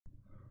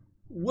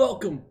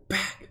Welcome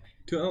back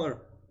to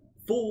another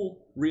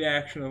full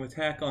reaction of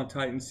Attack on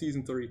Titan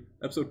Season 3,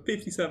 Episode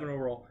 57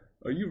 overall.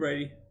 Are you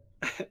ready?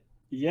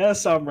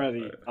 Yes, I'm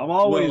ready. I'm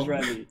always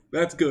ready.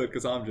 That's good,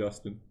 because I'm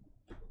Justin.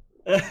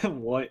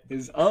 What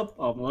is up?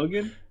 I'm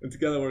Logan. And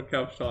together we're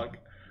Couch Talk.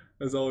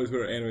 As always,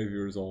 we're anime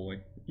viewers only.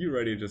 You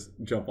ready to just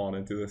jump on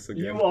into this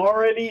again? You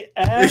already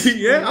asked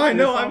Yeah, I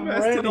know, I I'm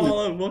messed ready. it all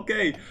up.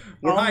 Okay,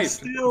 we're I'm hyped.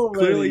 still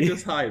Clearly ready.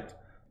 just hyped.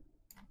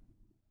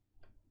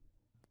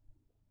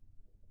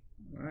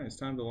 Alright, it's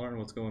time to learn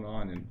what's going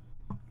on in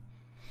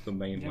the Yeah,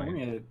 mainland. we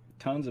had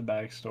tons of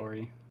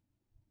backstory.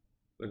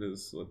 That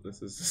is what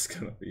this is just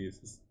gonna be.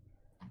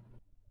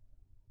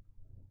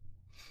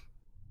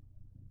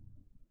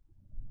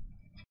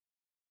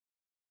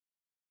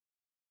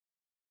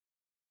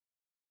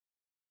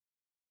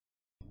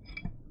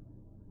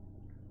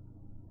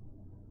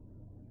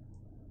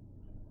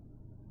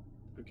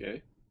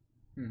 Okay.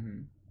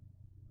 Mm-hmm.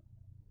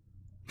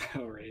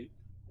 All right.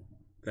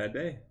 That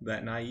day,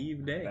 that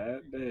naive day.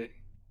 That day.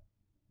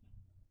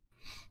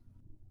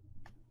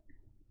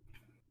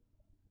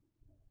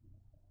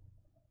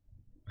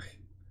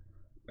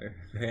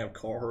 They have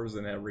cars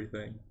and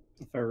everything.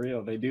 For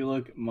real, they do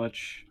look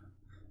much.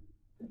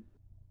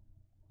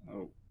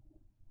 Oh.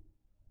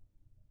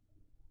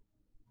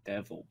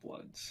 Devil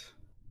Bloods.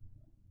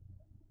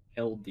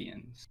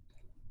 Eldians.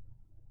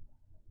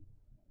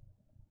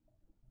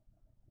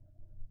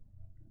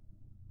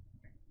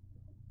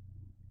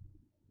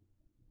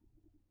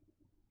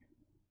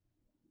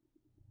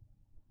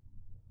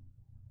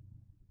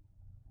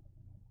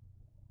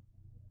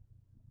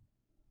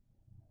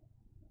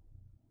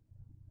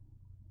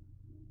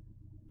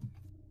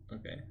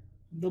 Okay.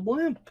 The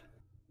blimp.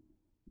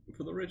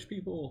 For the rich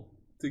people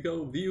to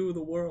go view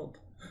the world.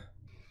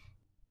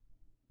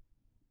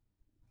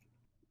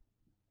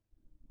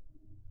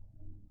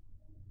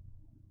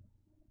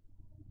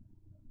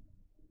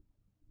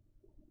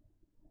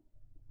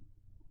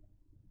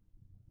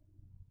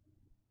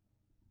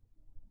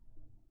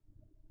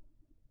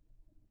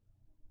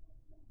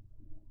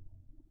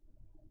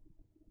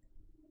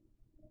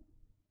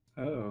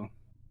 Oh.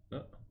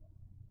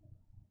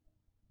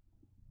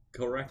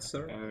 Correct,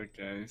 sir.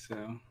 Okay, so.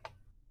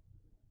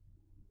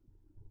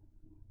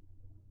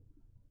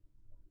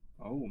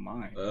 Oh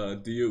my.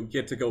 Do you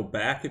get to go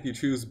back if you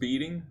choose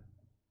beating?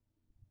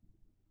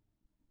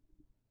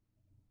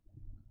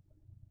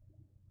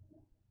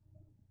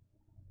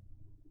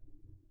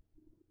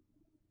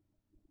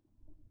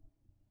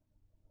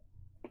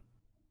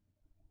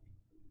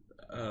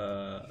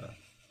 All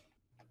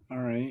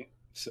right.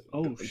 So,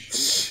 oh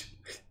shit.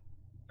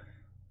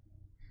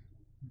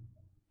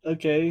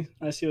 Okay,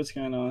 I see what's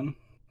going on.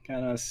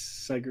 Kind of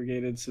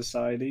segregated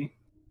society.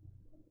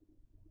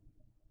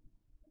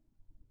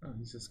 Oh,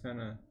 he's just kind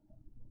of.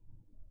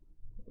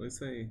 At least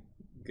they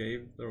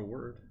gave their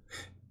word.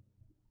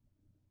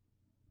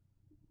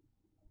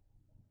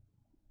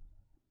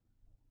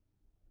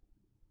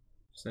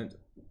 Sent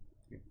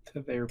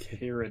To their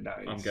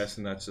paradise. I'm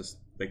guessing that's just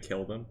they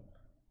killed him.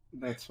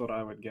 That's what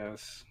I would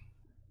guess.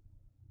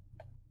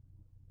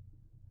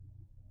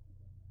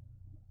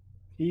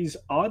 He's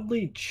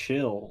oddly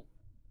chill.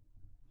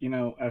 You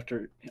know,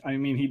 after I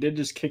mean, he did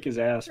just kick his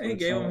ass. And he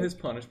gave him his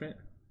punishment.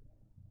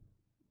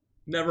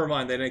 Never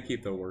mind, they didn't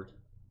keep their word.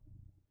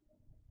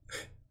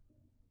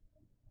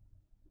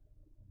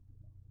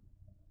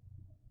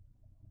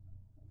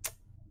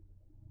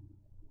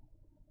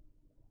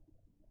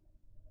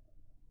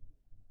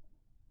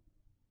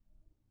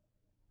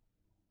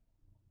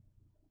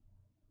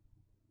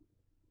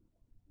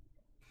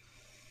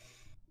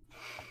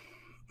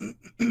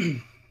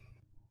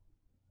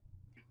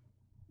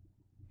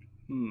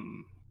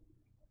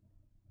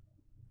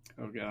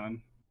 Oh god.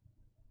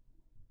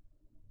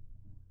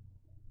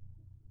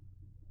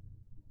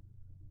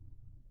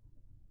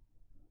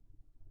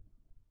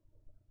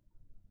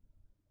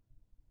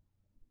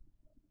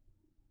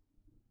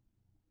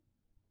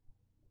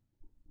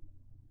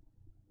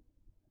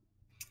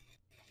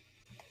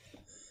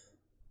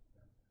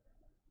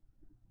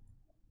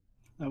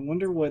 I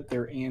wonder what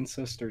their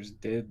ancestors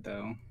did,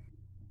 though.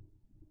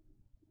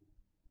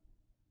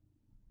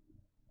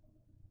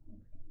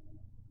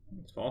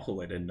 It's possible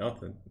they did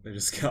nothing. They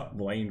just got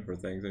blamed for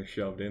things they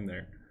shoved in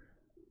there.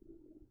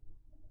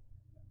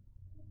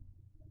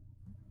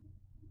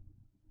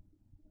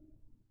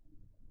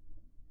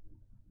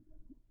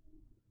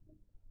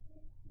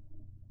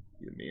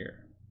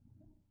 Ymir.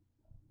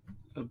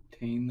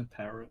 Obtain the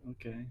power.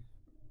 Okay.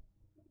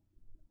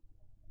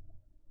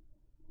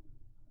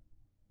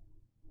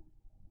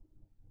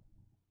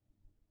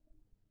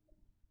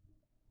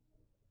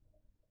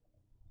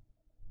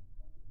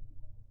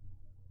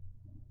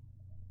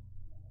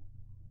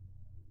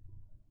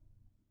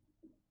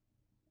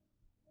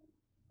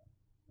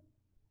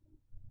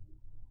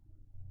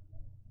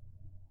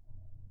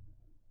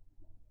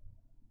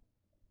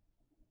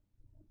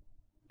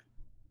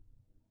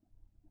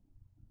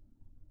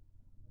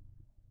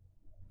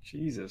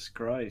 Jesus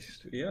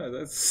Christ. Yeah,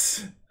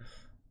 that's...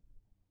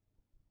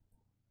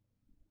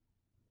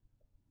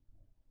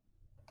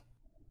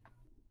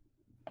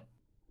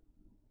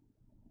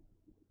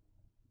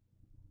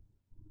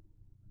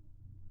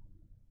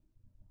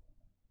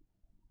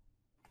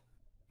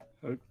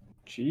 Oh,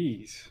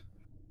 jeez.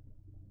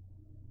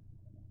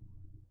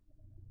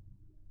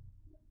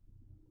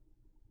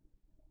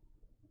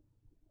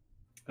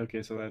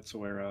 Okay, so that's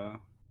where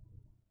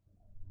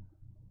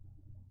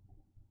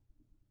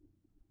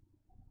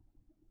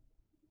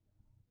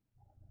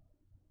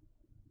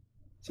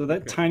so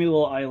that Okay. tiny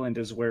little island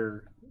is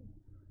where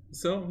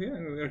So yeah,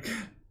 they're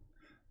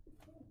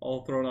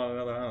all thrown on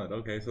another island.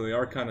 Okay, so they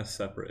are kind of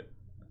separate,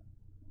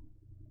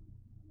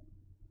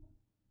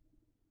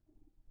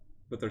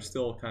 but they're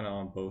still kind of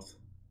on both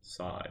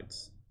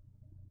sides.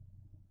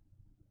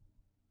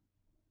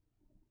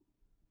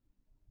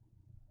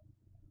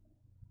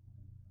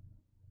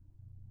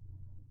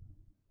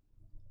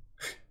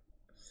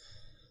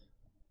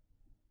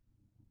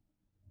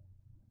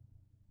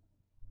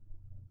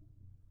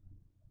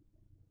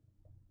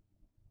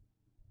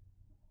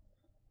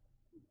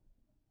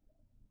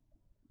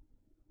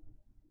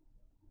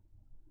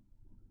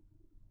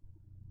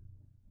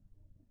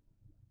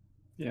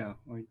 yeah,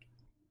 like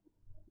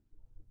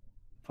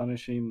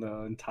punishing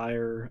the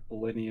entire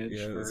lineage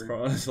Yeah, it's for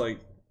probably it's like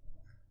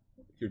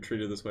you're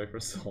treated this way for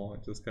so long,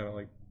 it just kind of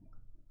like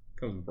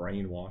becomes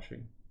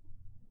brainwashing.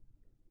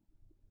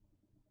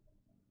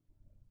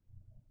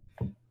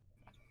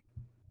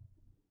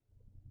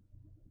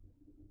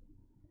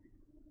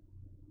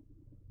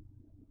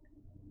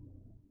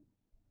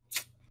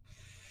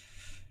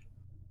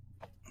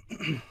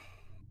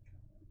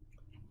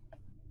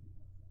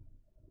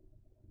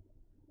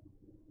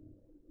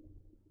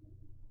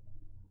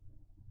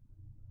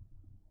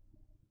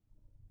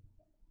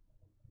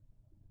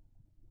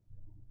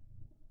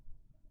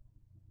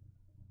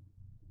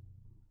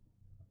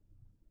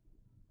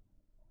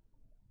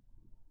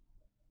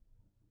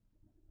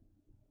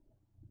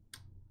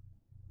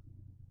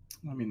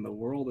 I mean the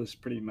world is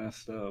pretty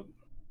messed up.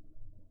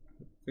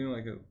 Feeling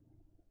like a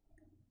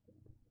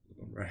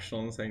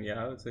rational and saying,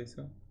 yeah, I would say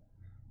so.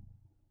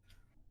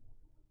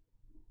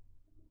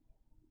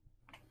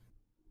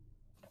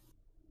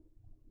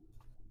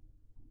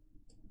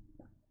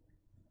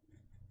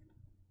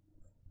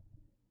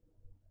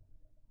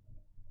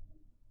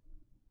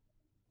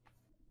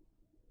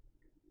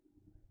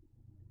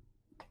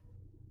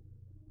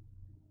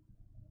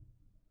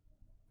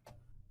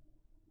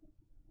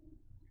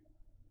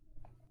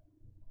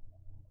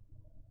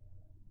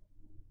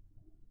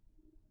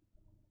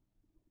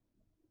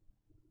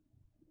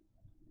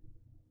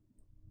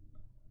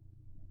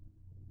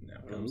 Now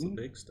comes the Oh,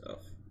 big stuff.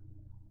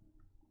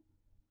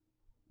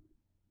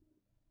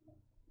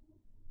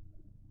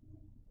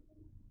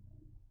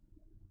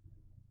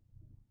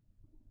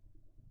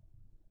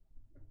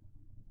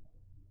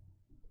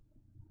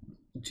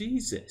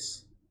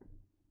 Jesus.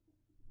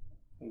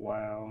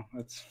 wow,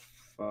 that's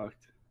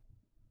fucked.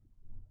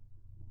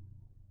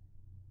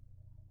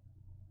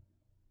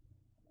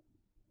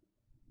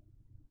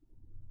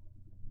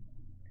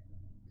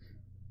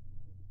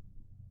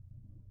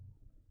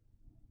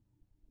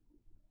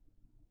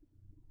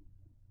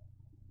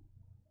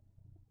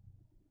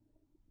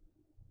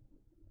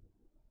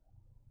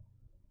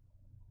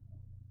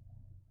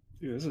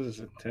 Dude, this is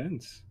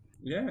intense.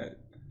 Yeah.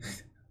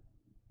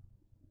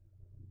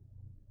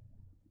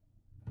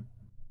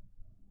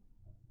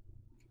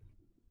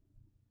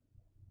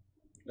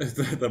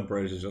 The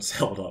bridge is just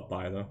held up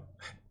by them.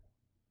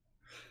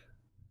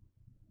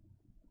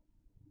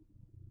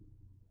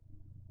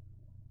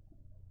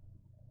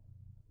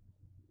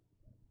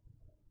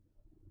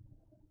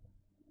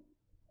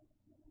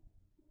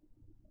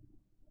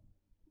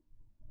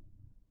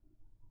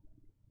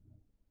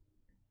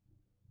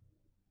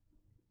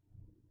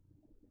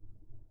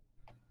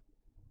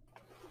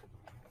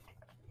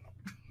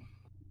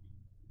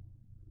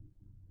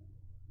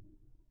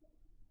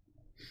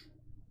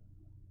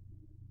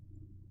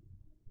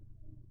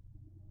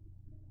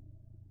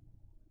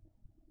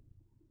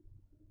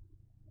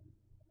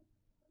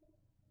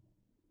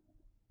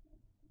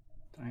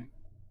 Dang.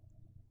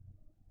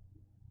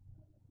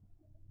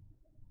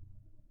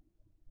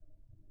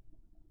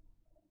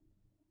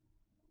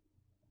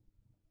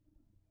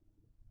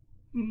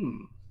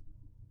 Hmm.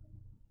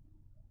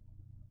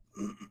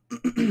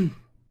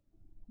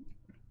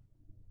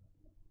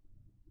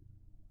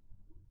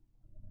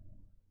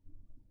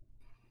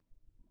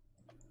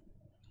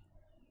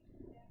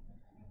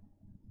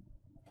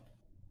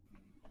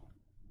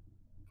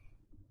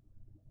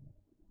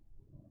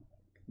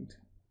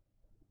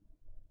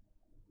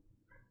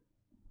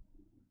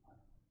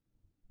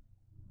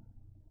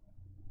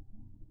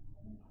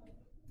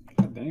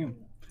 God damn.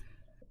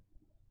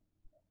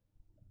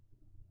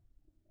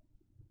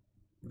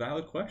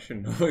 Valid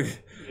question.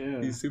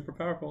 Yeah. He's super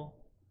powerful.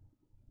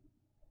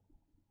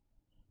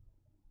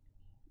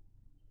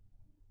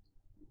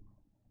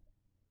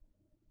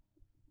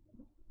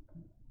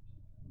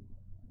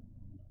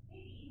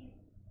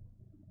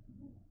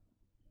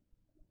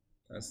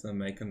 That's them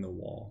making the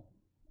wall.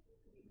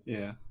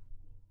 Yeah.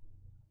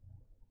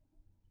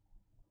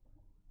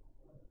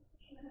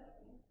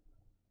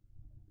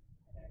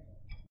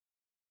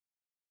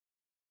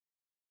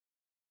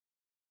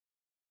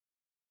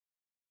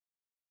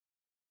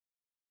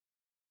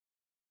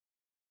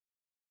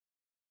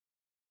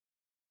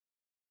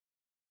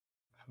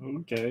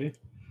 Okay.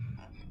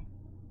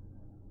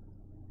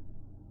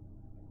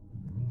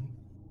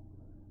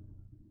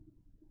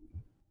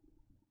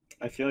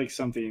 I feel like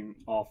something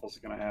awful is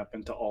gonna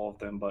happen to all of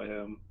them but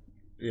him.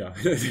 Yeah,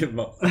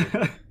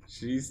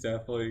 she's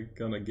definitely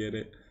gonna get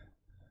it.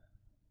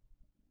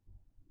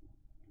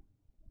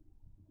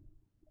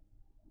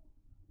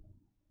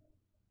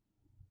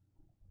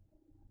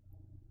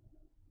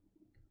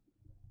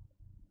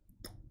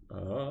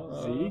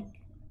 Uh, Zeke?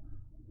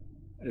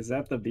 Is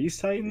that the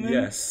Beast Titan then?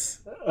 yes.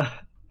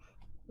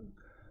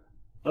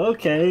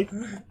 Okay.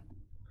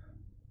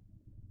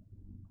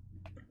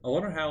 I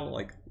wonder how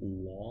like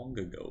long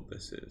ago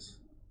this is.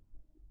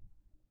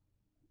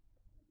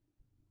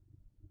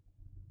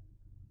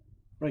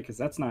 Right, because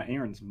that's not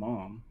Aaron's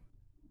mom.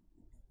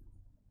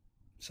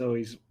 So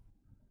he's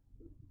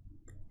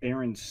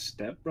Aaron's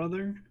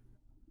stepbrother?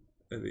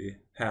 The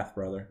half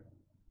brother.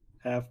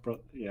 Half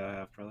brother. Yeah,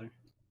 half brother.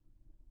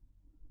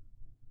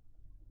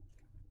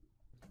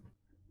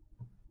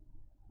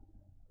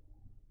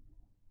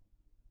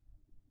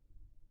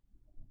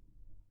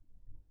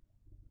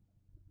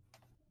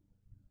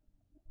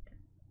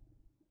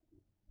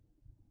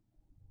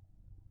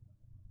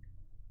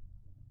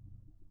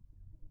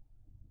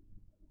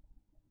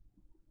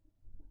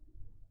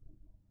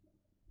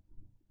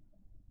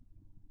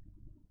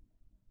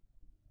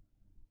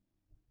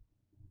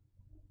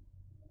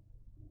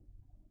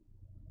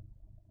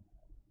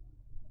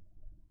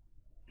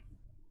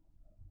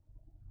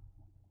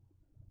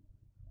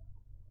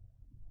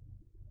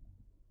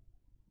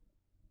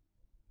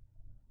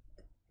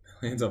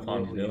 Millions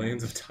upon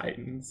millions of Millions.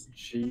 titans.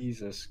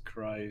 Jesus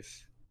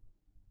Christ.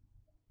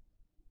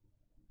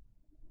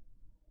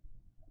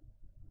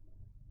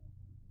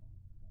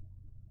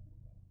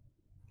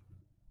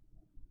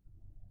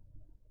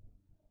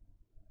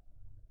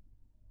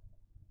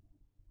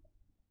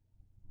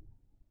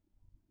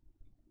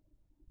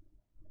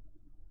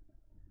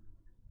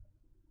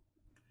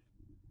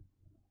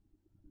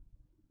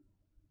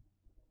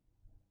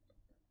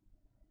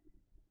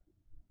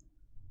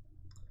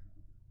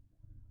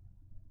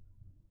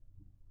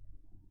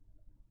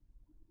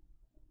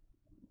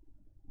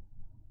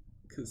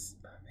 Because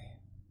man,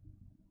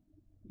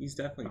 he's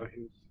definitely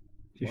Oh,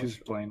 he was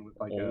much playing with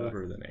like a.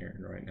 older than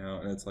Aaron right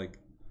now, and it's like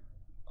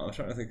I was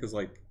trying to think because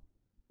like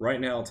right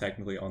now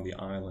technically on the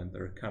island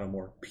they're kind of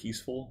more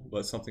peaceful,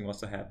 but something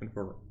must have happened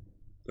for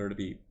there to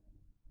be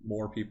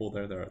more people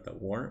there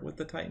that weren't with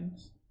the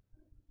Titans.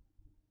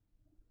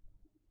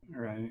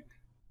 Right.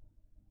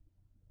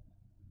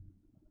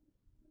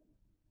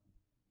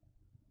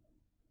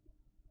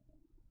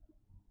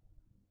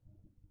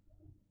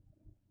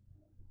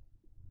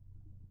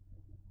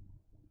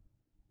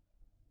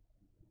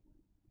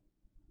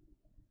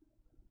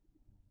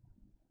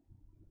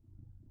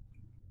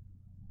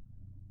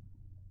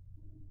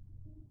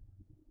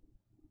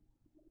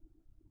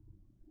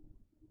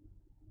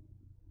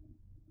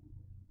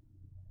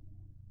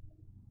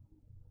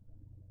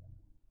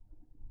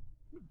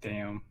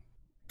 Damn.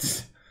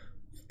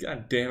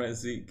 God damn it,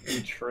 Zeke.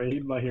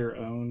 Betrayed by your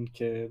own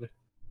kid.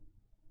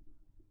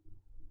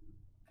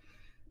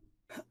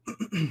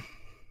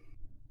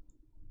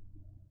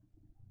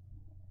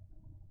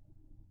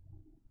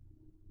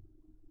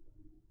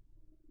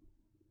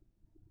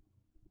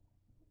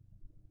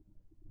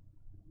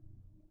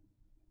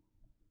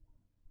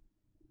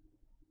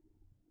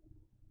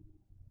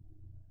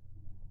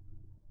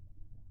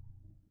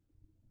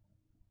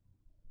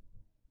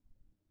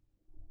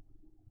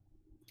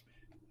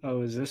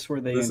 Oh, is this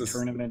where they This is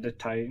turn him into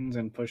Titans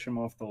and push him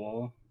off the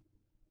wall?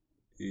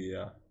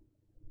 yeah.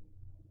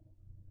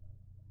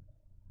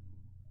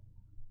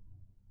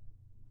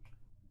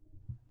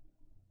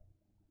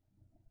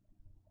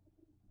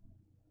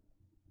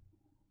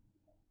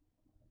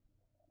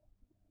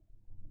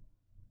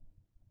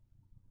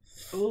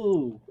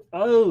 Oh,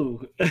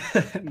 oh,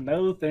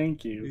 no,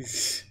 thank you.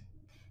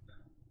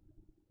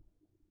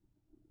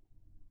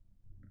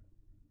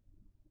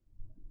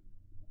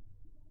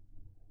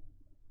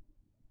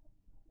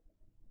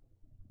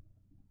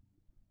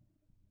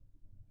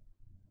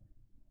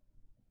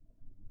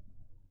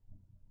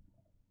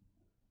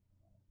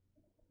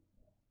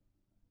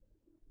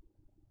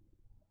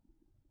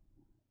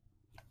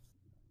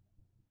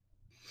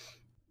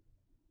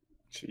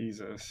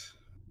 Jesus.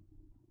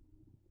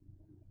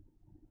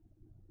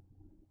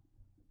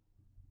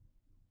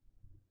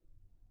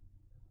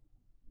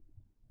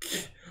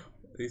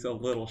 He's a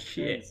little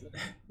shit. Jesus.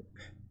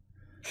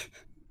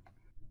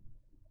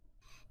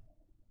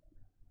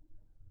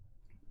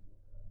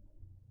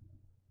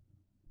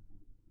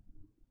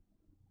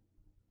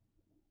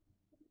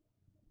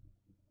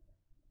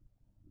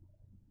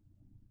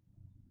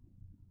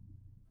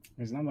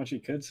 There's not much he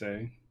could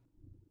say.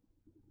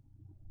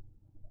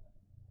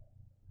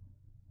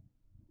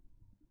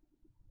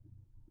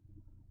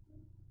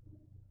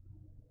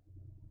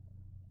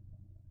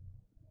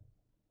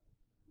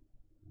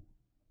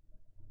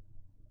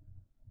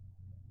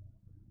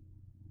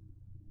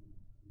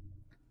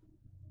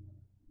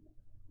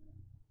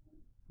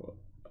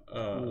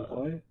 Uh,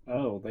 What?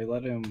 Oh, they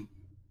let him.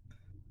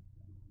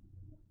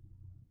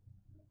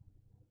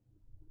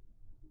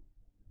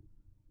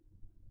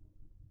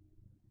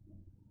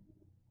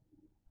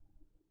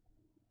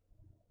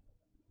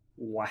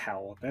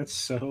 Wow, that's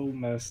so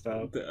messed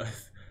up. The-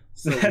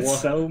 So That's one,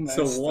 so so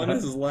messed one up.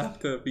 is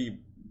left to be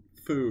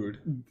food.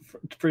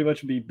 To pretty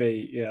much be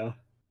bait, yeah.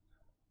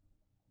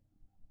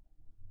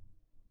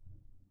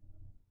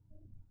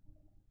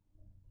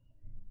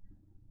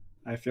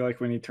 I feel like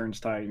when he turns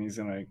Titan, he's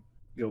gonna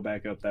go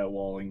back up that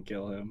wall and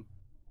kill him.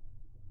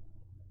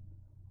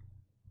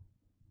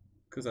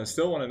 Because I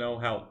still want to know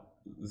how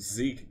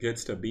Zeke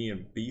gets to be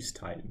in Beast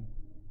Titan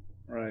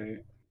Right.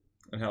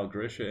 and how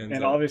Grisha ends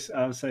And up. obviously,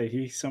 I would say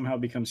he somehow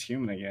becomes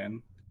human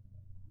again.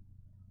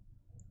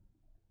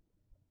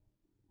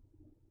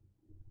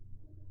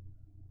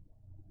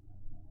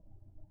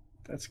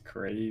 That's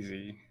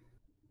crazy.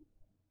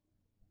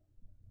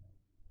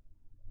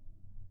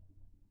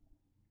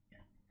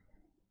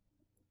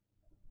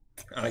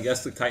 And I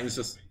guess the Titans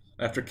just,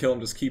 after killing,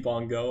 just keep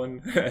on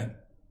going.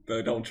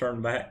 They don't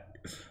turn back.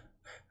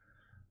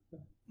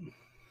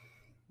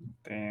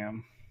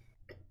 Damn.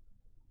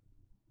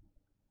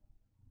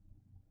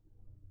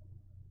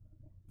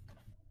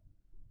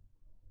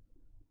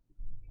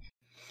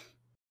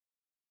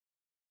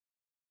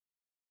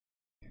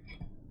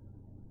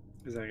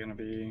 Is that gonna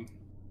be?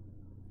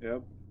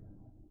 Yep.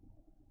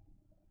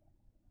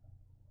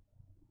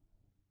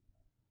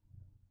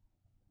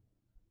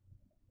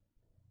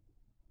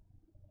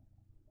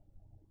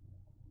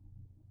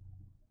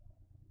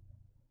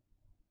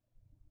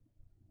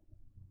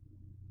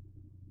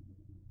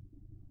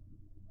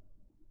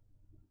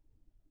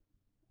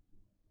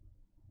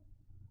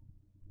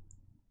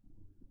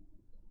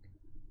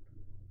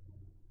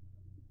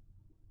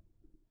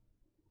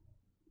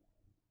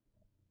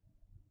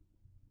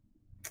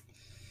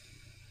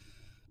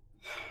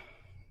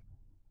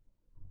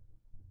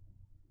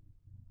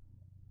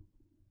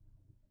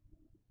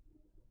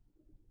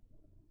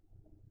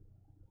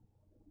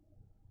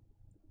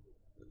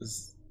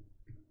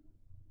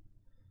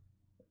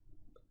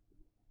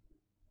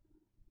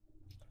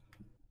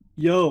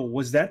 Yo,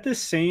 was that the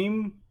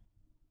same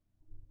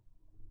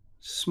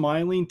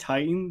smiling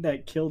Titan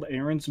that killed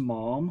Aaron's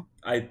mom?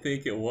 I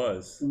think it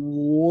was.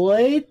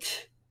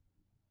 What?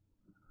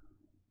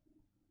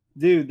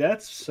 Dude,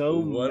 that's so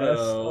What messed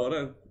a up. what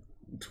a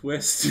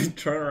twist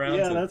turn around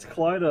Yeah, to. that's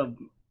quite a.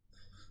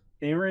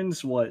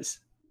 Aaron's was.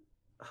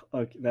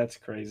 Okay, that's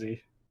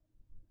crazy.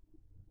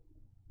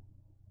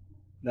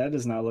 That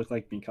does not look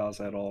like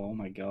Mikasa at all. Oh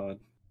my god.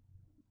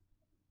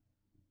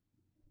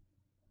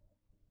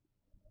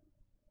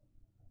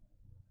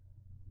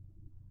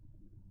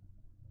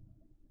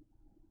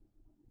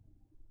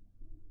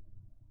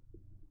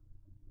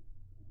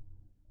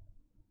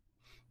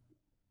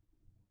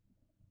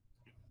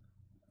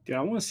 Dude,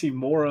 I want to see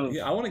more of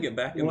Yeah, I want to get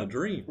back in the what.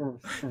 dream.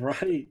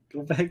 Right.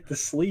 Go back to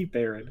sleep,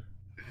 Aaron.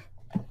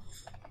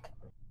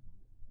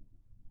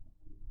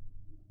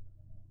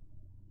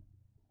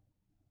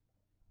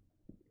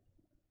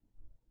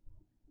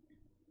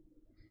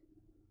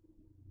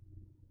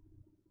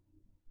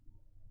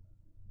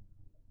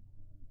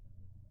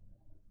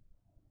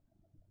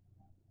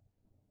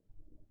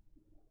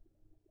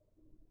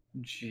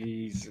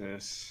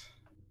 Jesus.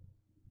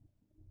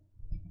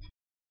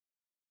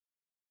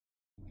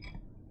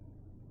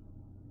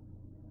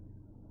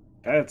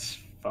 That's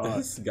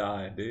This fucked.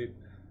 guy, dude.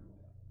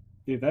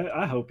 Dude, that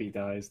I hope he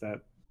dies.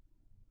 That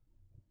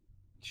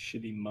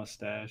shitty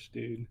mustache,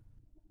 dude.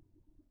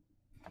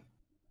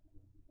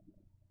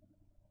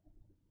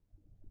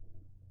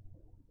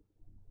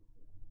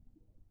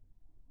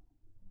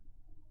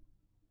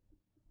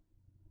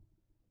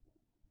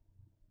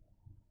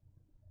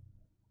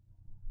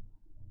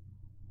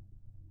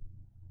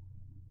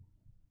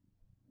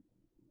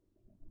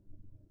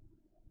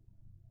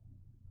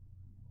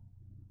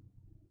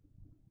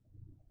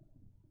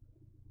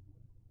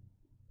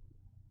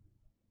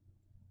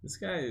 This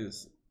guy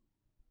is.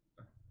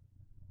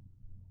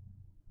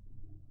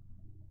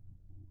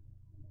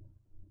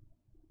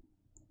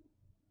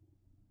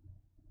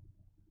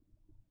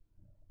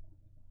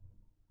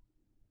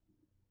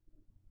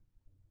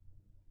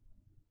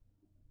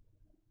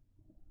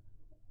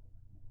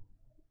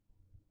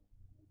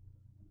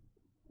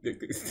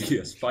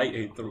 Yes, fight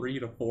a 3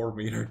 to 4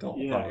 meter tall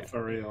Yeah, Titan.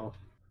 for real.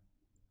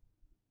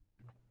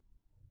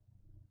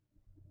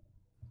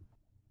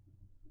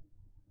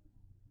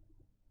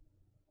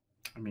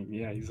 I mean,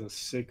 yeah, he's a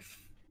sick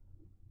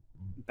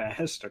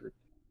bastard.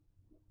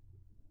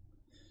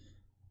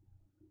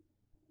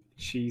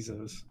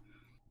 Jesus.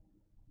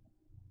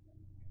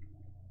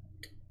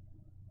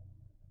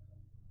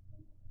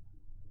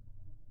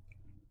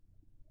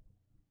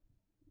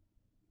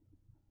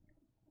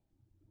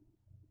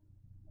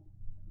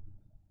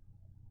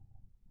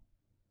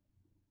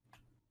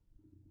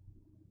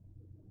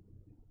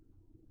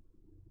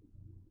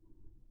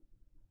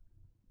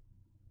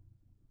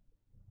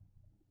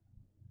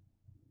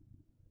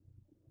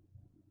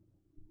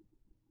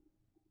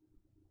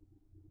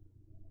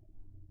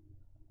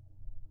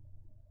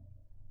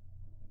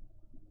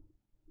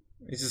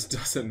 He just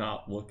doesn't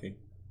not looking.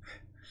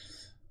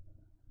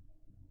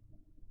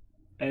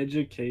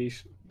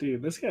 Education.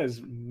 Dude, this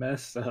guy's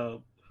messed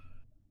up.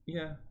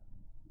 Yeah.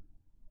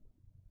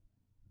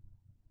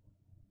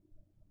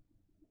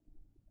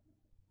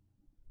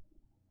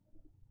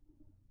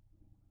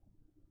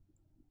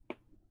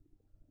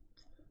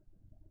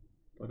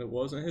 But it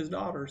wasn't his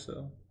daughter,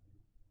 so.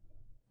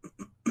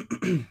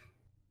 Do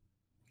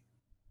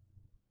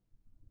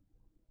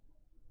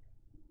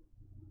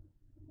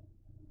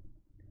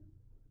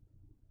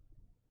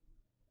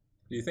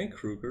you think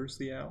Kruger's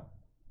the owl?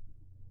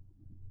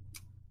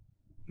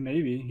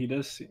 Maybe he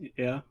does.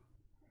 Yeah.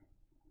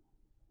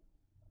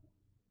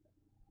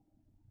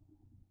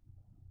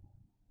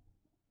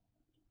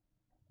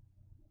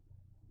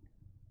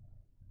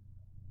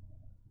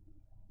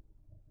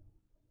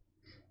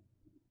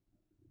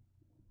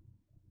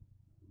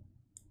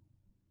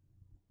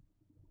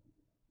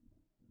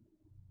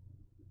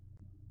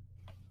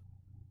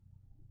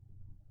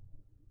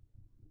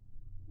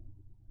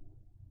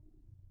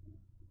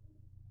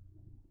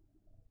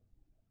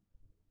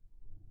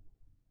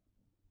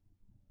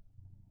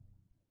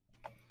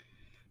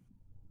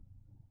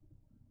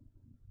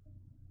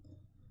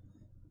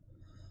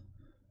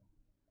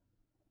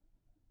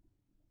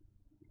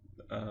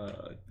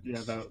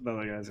 Yeah, the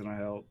other guy's gonna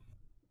help.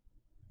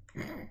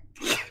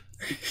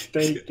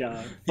 Thank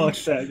God. Fuck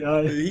that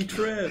guy. He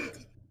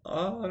tripped.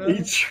 Oh no.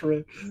 He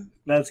tripped.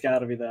 That's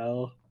gotta be the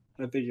L.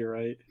 I think you're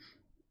right.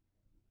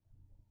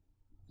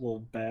 Little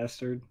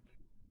bastard.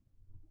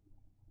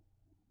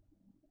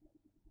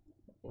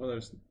 Well,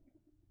 there's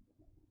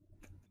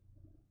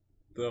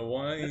the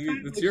one.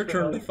 It's your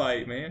turn to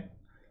fight, man.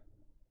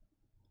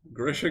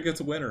 Grisha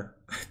gets a winner.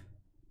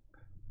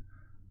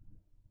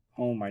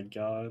 Oh my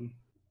God.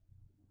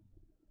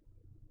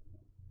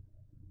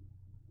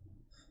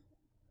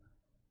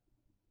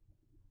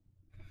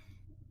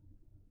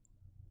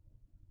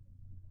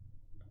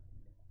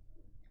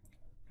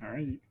 All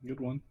right,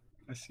 good one.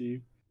 I see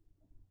you.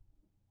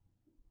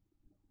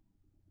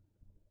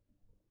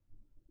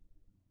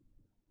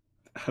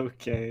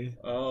 Okay.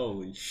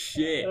 Holy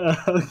shit.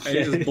 Okay.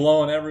 He's just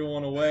blowing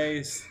everyone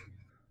away.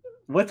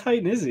 What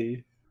Titan is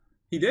he?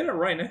 He did it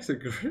right next to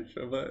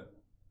Grisha, but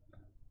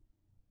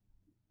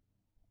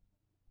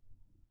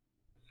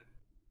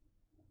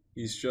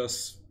he's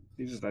just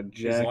a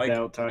jacked like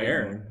out Titan.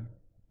 Aaron.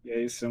 Yeah,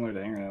 he's similar to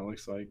Aaron, it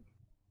looks like.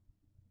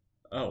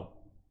 Oh.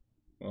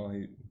 Well,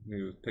 he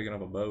was picking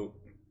up a boat.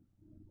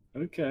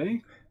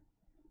 Okay.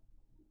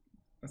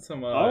 That's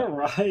some All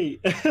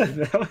right.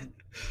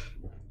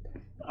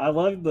 I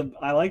like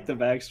the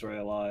backstory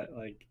a lot.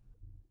 Like,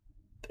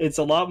 it's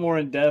a lot more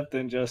in depth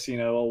than just, you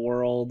know, a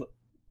world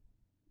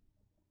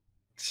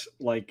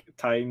like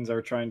Titans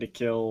are trying to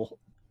kill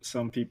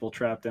some people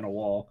trapped in a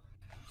wall.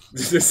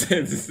 Yeah,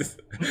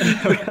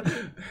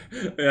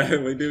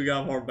 we do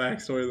got more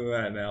backstory than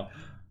that now.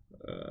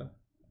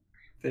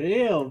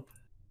 Damn.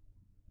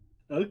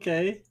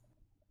 Okay.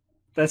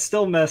 That's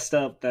still messed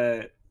up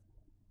that,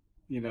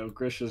 you know,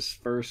 Grisha's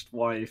first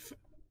wife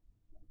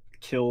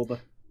killed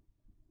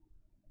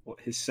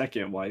his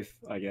second wife,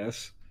 I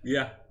guess.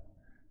 Yeah.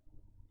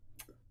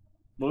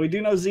 But we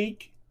do know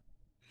Zeke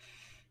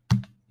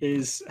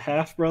is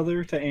half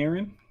brother to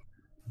Aaron.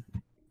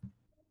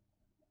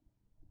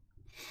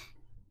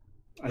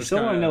 I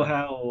still want to know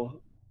how.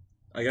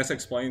 I guess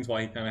explains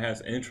why he kind of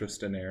has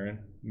interest in Aaron.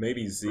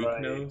 Maybe Zeke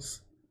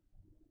knows.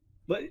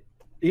 But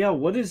yeah,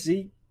 what is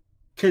Zeke?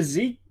 Because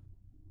Zeke,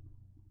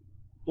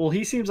 well,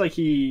 he seems like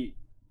he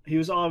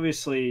was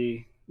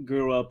obviously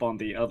grew up on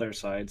the other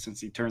side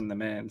since he turned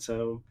them in.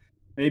 So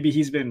maybe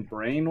he's been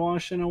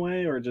brainwashed in a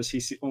way, or just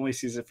he only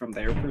sees it from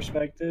their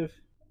perspective.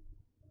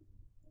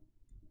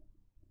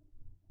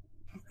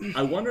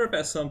 I wonder if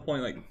at some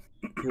point, like,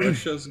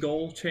 Grisha's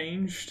goal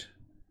changed,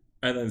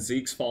 and then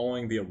Zeke's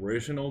following the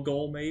original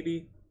goal,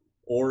 maybe?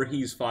 Or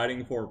he's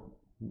fighting for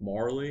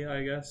Marley,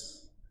 I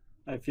guess?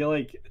 I feel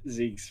like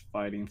Zeke's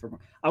fighting for.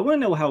 I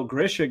want to know how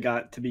Grisha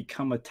got to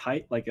become a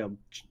like a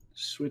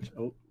switch.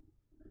 Oh,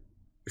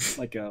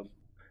 like a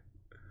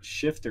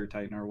shifter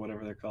Titan or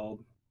whatever they're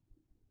called.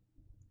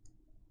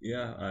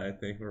 Yeah, I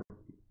think we're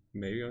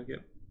maybe gonna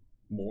get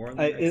more.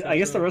 I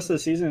guess the rest of the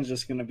season is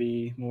just gonna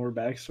be more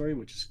backstory,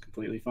 which is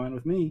completely fine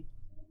with me.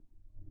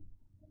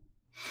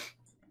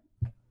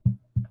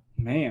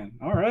 Man,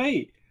 all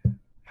right.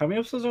 How many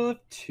episodes are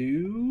left?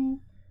 2?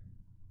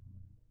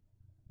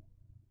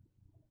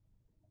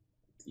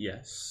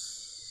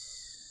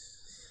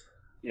 Yes.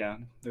 Yeah,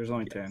 there's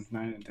only 10.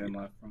 9 and 10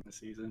 left from the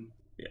season.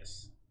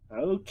 Yes.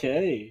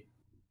 Okay.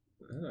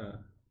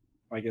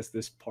 I guess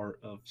this part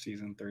of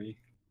season 3.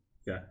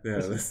 Yeah.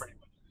 This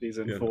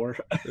season 4.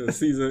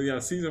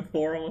 Season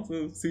 4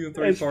 almost. Season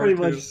 3 it's part pretty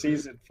 2. much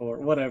season 4,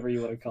 whatever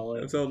you want to call it.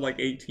 Episode like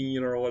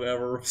 18 or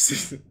whatever of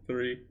season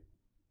 3.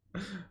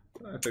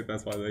 I think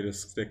that's why they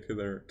just stick to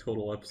their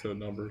total episode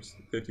numbers.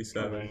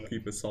 57, right.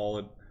 Keep it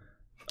solid.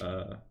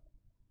 But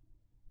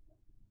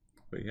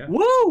yeah.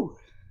 Woo!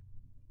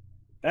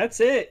 That's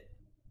it.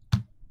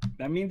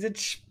 That means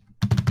it's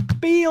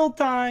spiel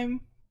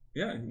time.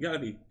 Yeah, you gotta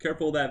be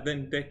careful of that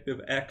vindictive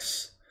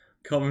ex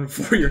coming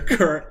for your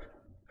current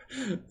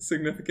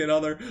significant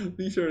other.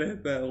 Be sure to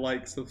hit that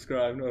like,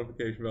 subscribe,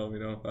 notification bell to be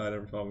notified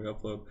every time we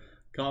upload.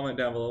 Comment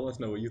down below. Let us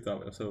know what you thought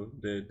of the episode.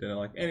 Didn't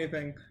like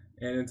anything.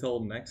 And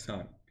until next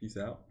time, peace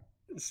out.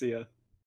 See ya.